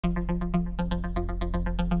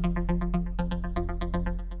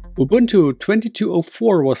Ubuntu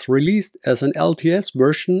 22.04 was released as an LTS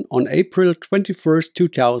version on April 21,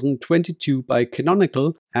 2022 by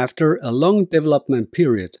Canonical after a long development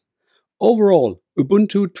period. Overall,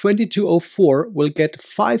 Ubuntu 22.04 will get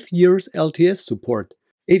 5 years LTS support.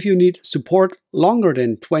 If you need support longer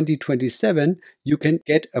than 2027, you can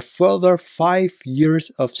get a further 5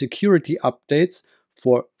 years of security updates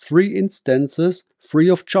for 3 instances free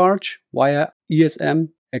of charge via ESM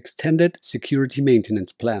Extended Security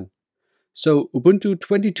Maintenance Plan. So Ubuntu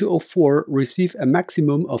 22.04 receives a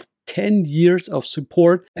maximum of 10 years of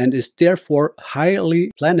support and is therefore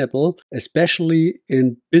highly plannable, especially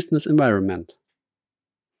in business environment.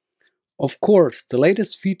 Of course, the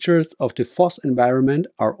latest features of the FOSS environment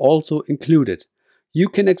are also included. You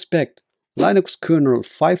can expect Linux kernel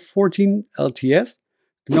 5.14 LTS,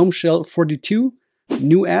 GNOME Shell 42,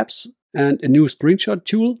 new apps and a new screenshot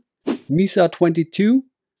tool, MISA 22,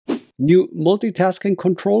 new multitasking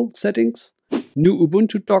control settings, new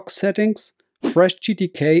Ubuntu dock settings, fresh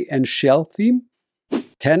GTK and shell theme,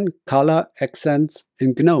 10 color accents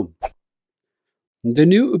in GNOME. The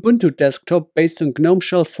new Ubuntu desktop based on GNOME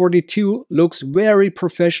Shell 42 looks very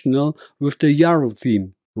professional with the Yaru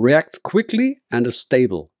theme, reacts quickly and is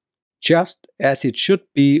stable, just as it should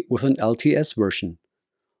be with an LTS version.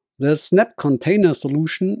 The Snap container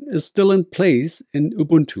solution is still in place in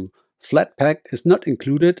Ubuntu. Flatpak is not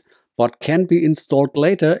included, but can be installed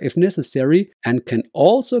later if necessary and can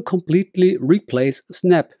also completely replace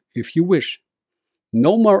Snap if you wish.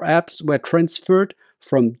 No more apps were transferred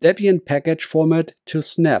from Debian package format to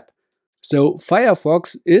Snap. So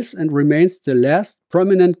Firefox is and remains the last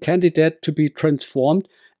prominent candidate to be transformed,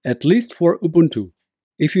 at least for Ubuntu.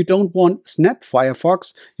 If you don't want Snap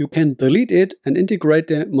Firefox, you can delete it and integrate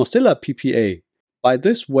the Mozilla PPA. By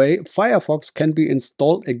this way, Firefox can be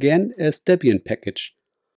installed again as Debian package.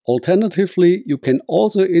 Alternatively, you can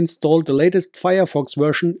also install the latest Firefox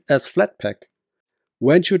version as Flatpak.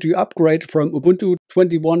 When should you upgrade from Ubuntu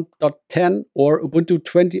 21.10 or Ubuntu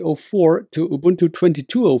 20.04 to Ubuntu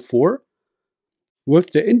 22.04?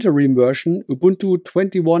 With the interim version, Ubuntu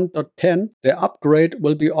 21.10, the upgrade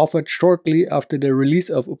will be offered shortly after the release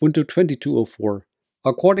of Ubuntu 22.04.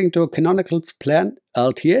 According to Canonical's plan,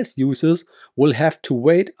 LTS users will have to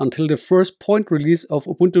wait until the first point release of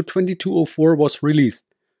Ubuntu 22.04 was released.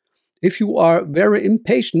 If you are very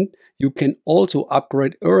impatient, you can also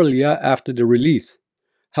upgrade earlier after the release.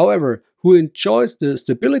 However, who enjoys the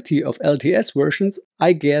stability of LTS versions,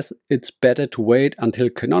 I guess it's better to wait until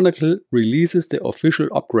Canonical releases the official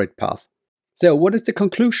upgrade path. So what is the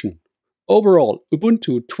conclusion? Overall,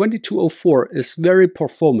 Ubuntu 22.04 is very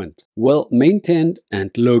performant, well maintained and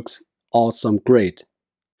looks awesome great.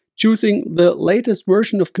 Choosing the latest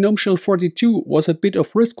version of GNOME Shell 42 was a bit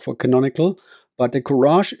of risk for Canonical, but the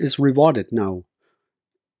courage is rewarded now.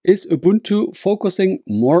 Is Ubuntu focusing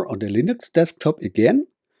more on the Linux desktop again?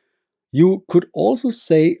 You could also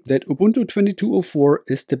say that Ubuntu 22.04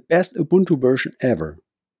 is the best Ubuntu version ever.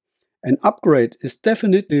 An upgrade is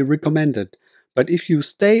definitely recommended, but if you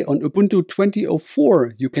stay on Ubuntu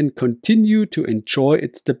 20.04, you can continue to enjoy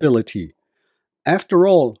its stability. After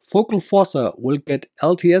all, Focal Fossa will get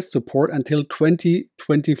LTS support until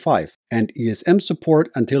 2025 and ESM support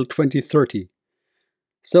until 2030.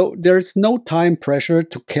 So there is no time pressure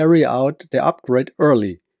to carry out the upgrade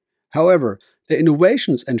early. However, the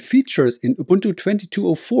innovations and features in Ubuntu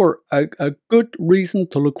 22.04 are a good reason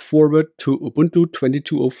to look forward to Ubuntu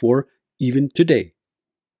 22.04 even today.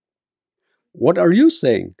 What are you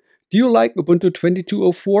saying? Do you like Ubuntu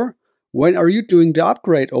 22.04? When are you doing the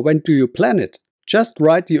upgrade or when do you plan it? Just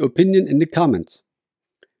write your opinion in the comments.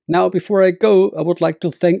 Now, before I go, I would like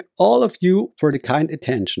to thank all of you for the kind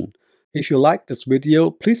attention. If you liked this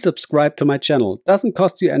video, please subscribe to my channel. Doesn't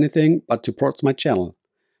cost you anything, but supports my channel.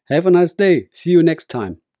 Have a nice day. See you next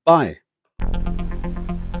time. Bye.